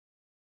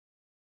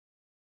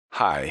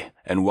Hi,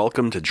 and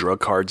welcome to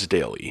Drug Cards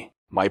Daily.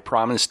 My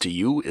promise to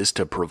you is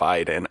to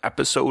provide an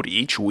episode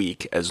each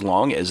week as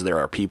long as there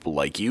are people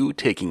like you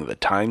taking the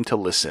time to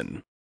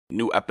listen.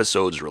 New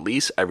episodes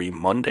release every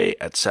Monday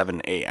at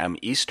 7 a.m.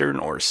 Eastern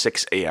or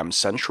 6 a.m.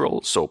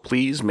 Central, so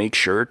please make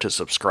sure to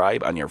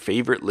subscribe on your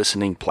favorite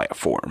listening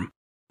platform.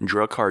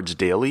 Drug Cards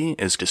Daily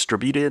is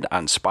distributed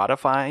on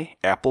Spotify,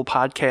 Apple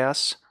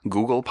Podcasts,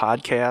 Google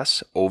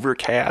Podcasts,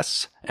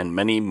 Overcast, and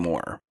many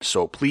more,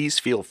 so please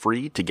feel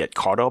free to get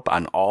caught up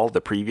on all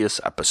the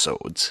previous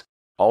episodes.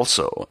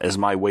 Also, as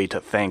my way to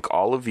thank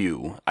all of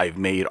you, I've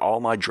made all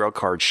my drug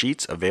card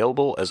sheets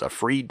available as a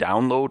free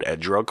download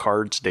at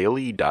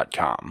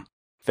drugcardsdaily.com.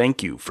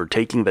 Thank you for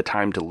taking the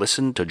time to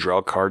listen to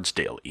Drug Cards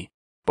Daily.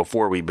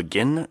 Before we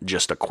begin,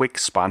 just a quick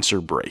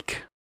sponsor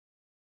break.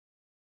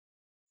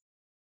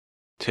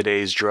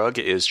 Today's drug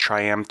is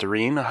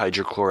triamterene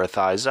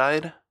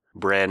hydrochlorothiazide,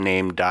 brand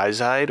name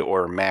Dizide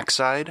or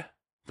Maxide.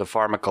 The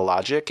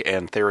pharmacologic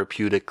and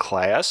therapeutic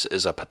class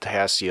is a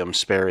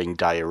potassium-sparing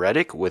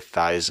diuretic with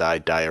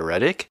thiazide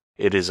diuretic.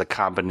 It is a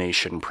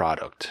combination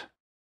product.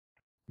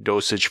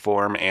 Dosage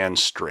form and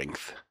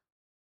strength.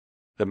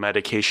 The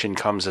medication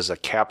comes as a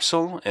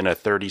capsule in a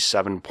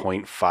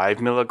 37.5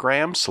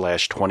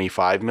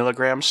 mg/25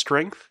 mg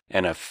strength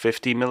and a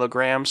 50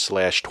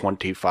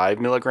 mg/25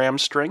 mg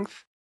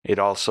strength. It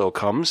also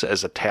comes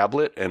as a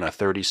tablet in a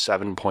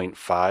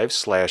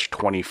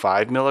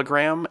 37.5/25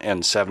 mg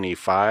and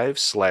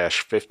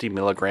 75/50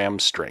 mg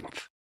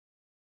strength.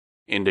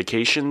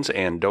 Indications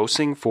and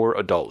dosing for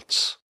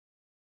adults.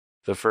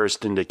 The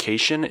first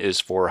indication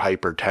is for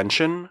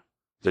hypertension.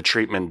 The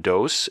treatment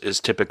dose is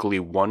typically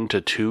 1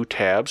 to 2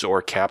 tabs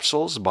or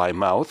capsules by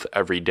mouth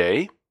every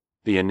day.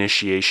 The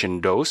initiation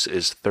dose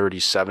is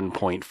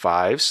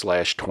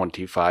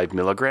 37.5/25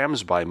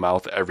 mg by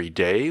mouth every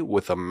day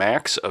with a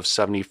max of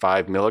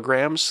 75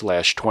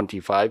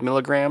 mg/25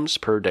 mg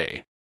per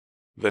day.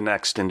 The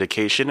next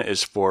indication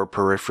is for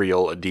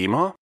peripheral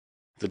edema.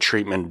 The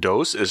treatment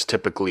dose is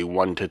typically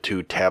 1 to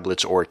 2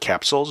 tablets or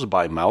capsules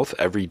by mouth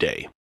every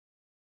day.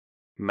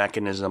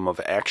 Mechanism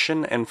of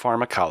action and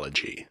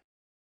pharmacology.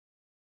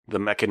 The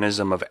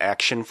mechanism of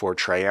action for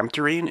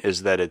triamterene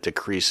is that it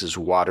decreases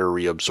water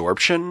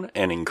reabsorption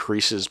and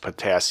increases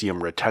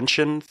potassium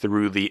retention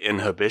through the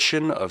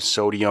inhibition of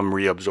sodium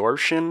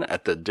reabsorption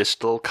at the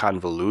distal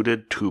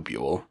convoluted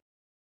tubule.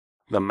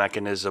 The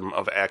mechanism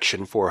of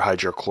action for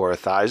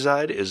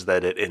hydrochlorothiazide is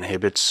that it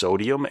inhibits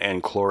sodium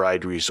and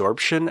chloride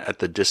resorption at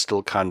the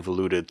distal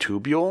convoluted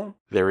tubule.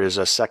 There is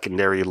a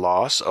secondary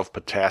loss of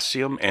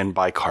potassium and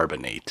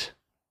bicarbonate.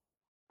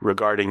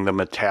 Regarding the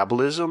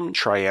metabolism,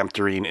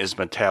 triamterene is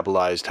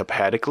metabolized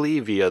hepatically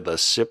via the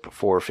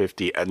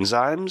CYP450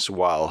 enzymes,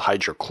 while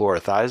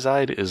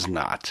hydrochlorothiazide is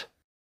not.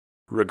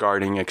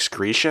 Regarding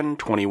excretion,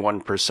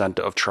 21%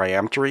 of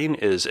triamterene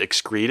is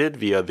excreted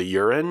via the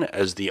urine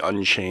as the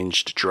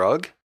unchanged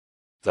drug.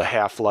 The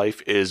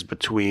half-life is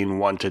between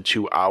 1 to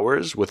 2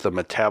 hours, with the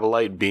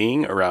metabolite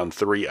being around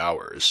 3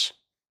 hours.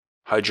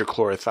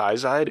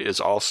 Hydrochlorothiazide is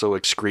also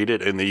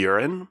excreted in the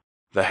urine.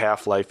 The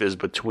half-life is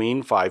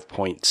between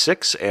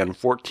 5.6 and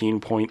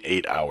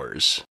 14.8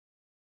 hours.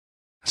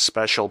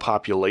 Special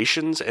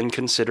populations and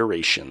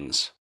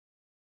considerations.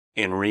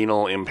 In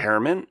renal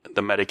impairment,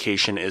 the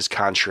medication is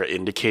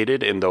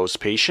contraindicated in those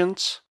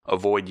patients.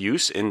 Avoid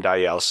use in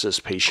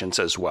dialysis patients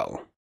as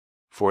well.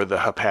 For the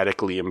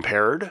hepatically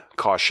impaired,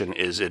 caution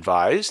is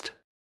advised.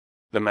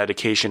 The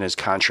medication is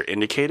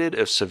contraindicated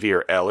if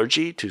severe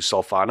allergy to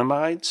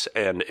sulfonamides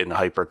and in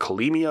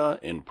hyperkalemia,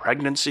 in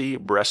pregnancy,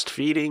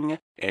 breastfeeding,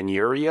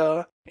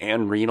 anuria,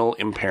 and renal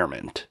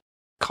impairment.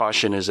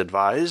 Caution is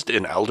advised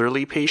in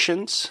elderly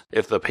patients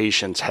if the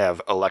patients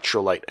have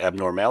electrolyte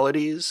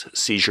abnormalities,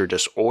 seizure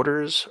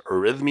disorders,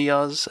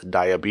 arrhythmias,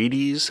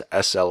 diabetes,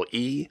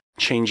 SLE,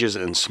 changes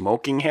in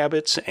smoking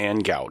habits,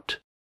 and gout.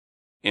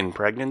 In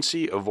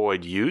pregnancy,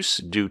 avoid use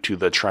due to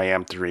the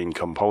triamterene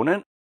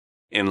component.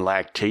 In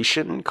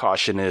lactation,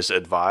 caution is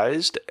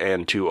advised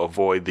and to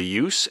avoid the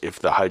use if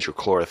the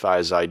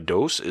hydrochlorothiazide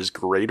dose is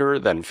greater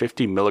than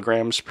 50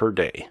 mg per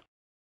day.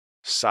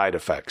 Side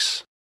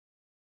effects.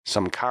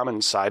 Some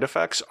common side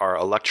effects are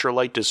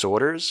electrolyte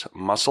disorders,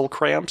 muscle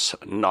cramps,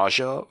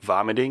 nausea,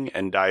 vomiting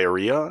and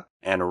diarrhea,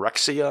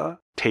 anorexia,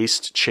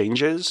 taste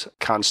changes,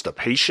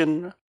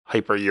 constipation,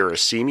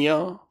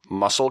 hyperuricemia,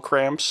 muscle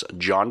cramps,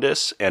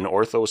 jaundice, and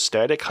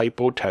orthostatic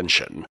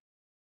hypotension.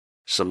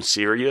 Some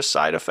serious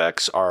side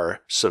effects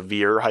are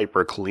severe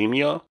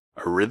hyperkalemia,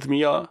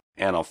 arrhythmia,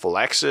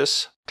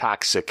 anaphylaxis,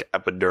 toxic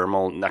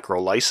epidermal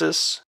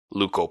necrolysis,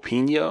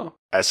 leukopenia,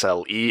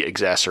 SLE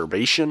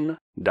exacerbation,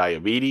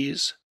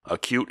 diabetes,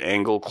 acute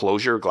angle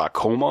closure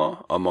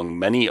glaucoma, among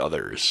many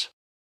others.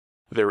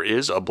 There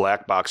is a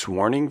black box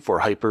warning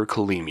for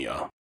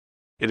hyperkalemia.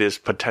 It is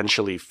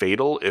potentially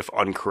fatal if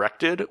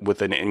uncorrected,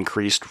 with an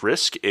increased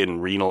risk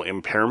in renal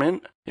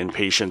impairment, in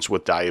patients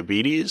with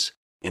diabetes,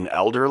 in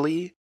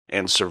elderly,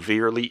 and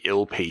severely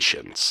ill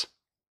patients.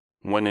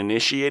 When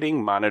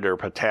initiating, monitor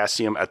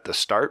potassium at the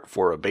start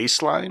for a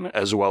baseline,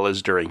 as well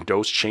as during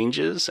dose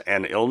changes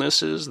and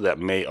illnesses that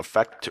may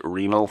affect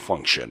renal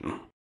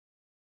function.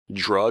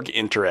 Drug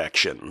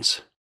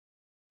interactions.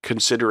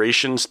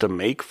 Considerations to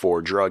make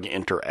for drug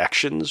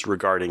interactions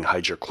regarding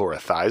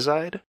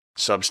hydrochlorothiazide,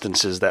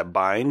 substances that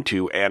bind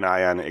to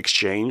anion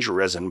exchange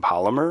resin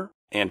polymer,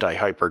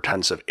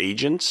 antihypertensive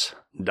agents,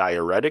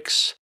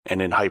 diuretics,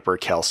 and in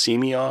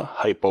hypercalcemia,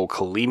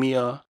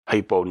 hypokalemia,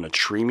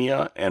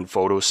 hyponatremia, and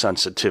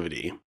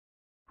photosensitivity.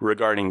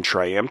 Regarding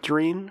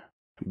triamterene,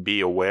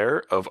 be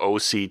aware of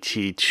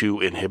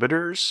OCT2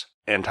 inhibitors,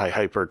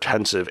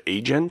 antihypertensive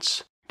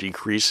agents,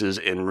 decreases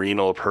in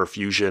renal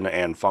perfusion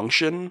and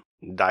function,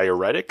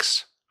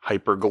 diuretics,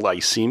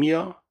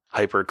 hyperglycemia,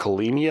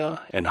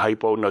 hyperkalemia, and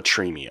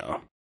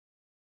hyponatremia.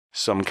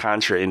 Some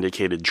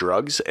contraindicated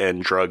drugs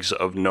and drugs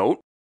of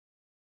note.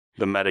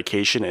 The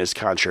medication is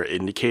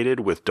contraindicated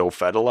with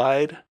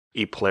dofetilide,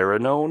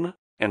 eplerenone,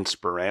 and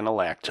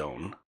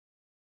spironolactone.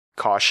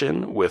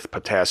 Caution with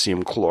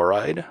potassium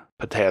chloride,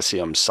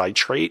 potassium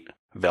citrate,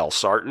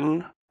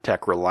 valsartan,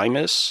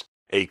 tacrolimus,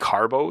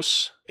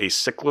 acarbose,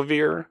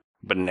 acyclovir,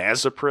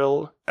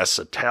 benazepril,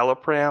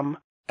 escitalopram,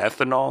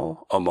 ethanol,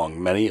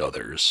 among many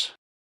others.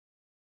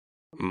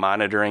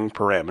 Monitoring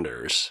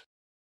parameters.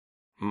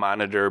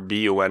 Monitor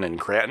BUN and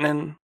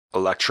creatinine,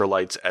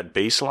 electrolytes at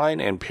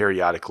baseline and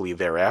periodically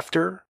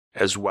thereafter,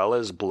 as well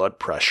as blood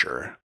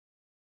pressure.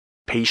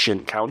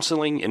 Patient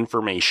counseling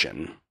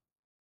information.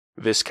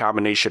 This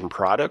combination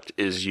product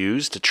is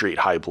used to treat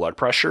high blood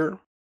pressure.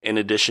 In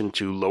addition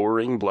to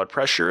lowering blood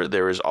pressure,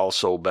 there is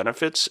also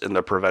benefits in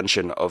the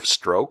prevention of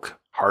stroke,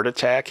 heart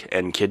attack,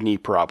 and kidney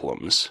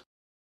problems.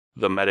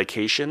 The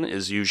medication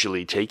is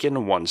usually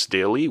taken once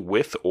daily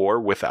with or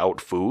without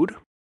food.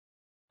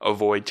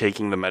 Avoid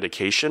taking the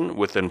medication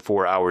within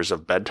 4 hours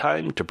of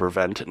bedtime to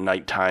prevent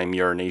nighttime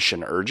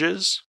urination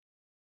urges.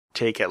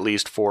 Take at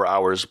least 4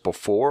 hours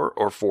before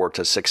or 4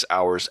 to 6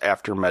 hours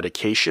after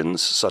medications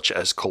such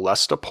as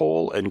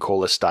cholestyramine and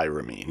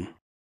cholestyramine.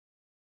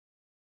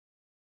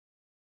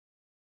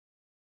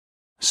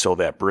 So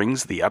that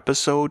brings the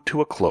episode to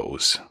a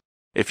close.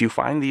 If you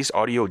find these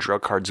audio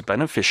drug cards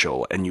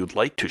beneficial and you'd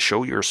like to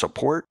show your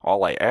support,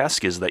 all I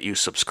ask is that you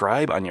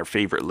subscribe on your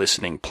favorite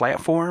listening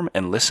platform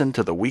and listen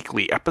to the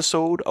weekly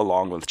episode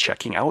along with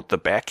checking out the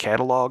back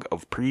catalog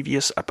of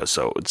previous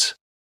episodes.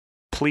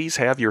 Please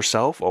have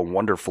yourself a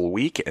wonderful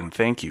week and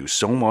thank you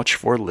so much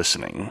for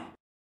listening.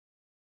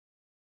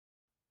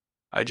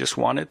 I just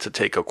wanted to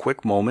take a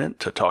quick moment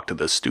to talk to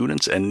the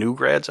students and new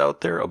grads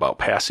out there about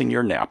passing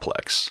your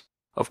NAPLEX.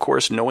 Of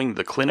course, knowing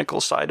the clinical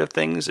side of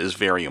things is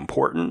very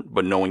important,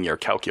 but knowing your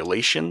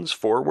calculations,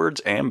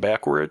 forwards and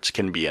backwards,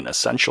 can be an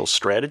essential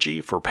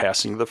strategy for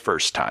passing the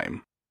first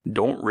time.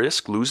 Don't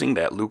risk losing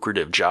that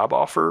lucrative job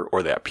offer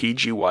or that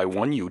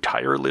PGY1 you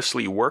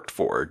tirelessly worked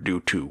for due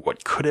to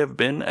what could have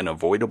been an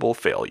avoidable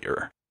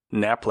failure.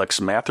 NAPLEX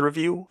Math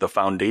Review, the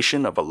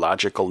foundation of a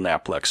logical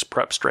NAPLEX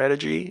prep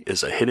strategy,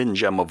 is a hidden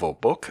gem of a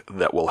book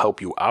that will help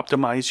you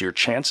optimize your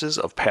chances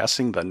of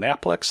passing the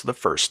NAPLEX the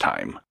first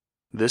time.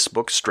 This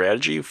book's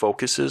strategy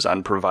focuses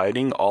on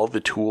providing all the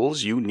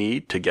tools you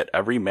need to get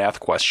every math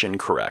question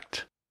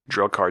correct.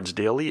 Drug Cards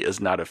Daily is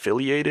not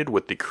affiliated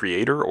with the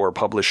creator or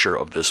publisher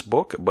of this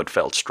book, but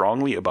felt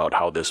strongly about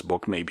how this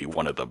book may be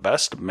one of the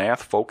best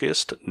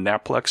math-focused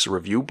NAPLEX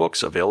review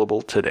books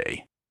available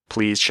today.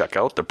 Please check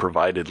out the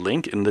provided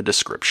link in the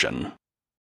description.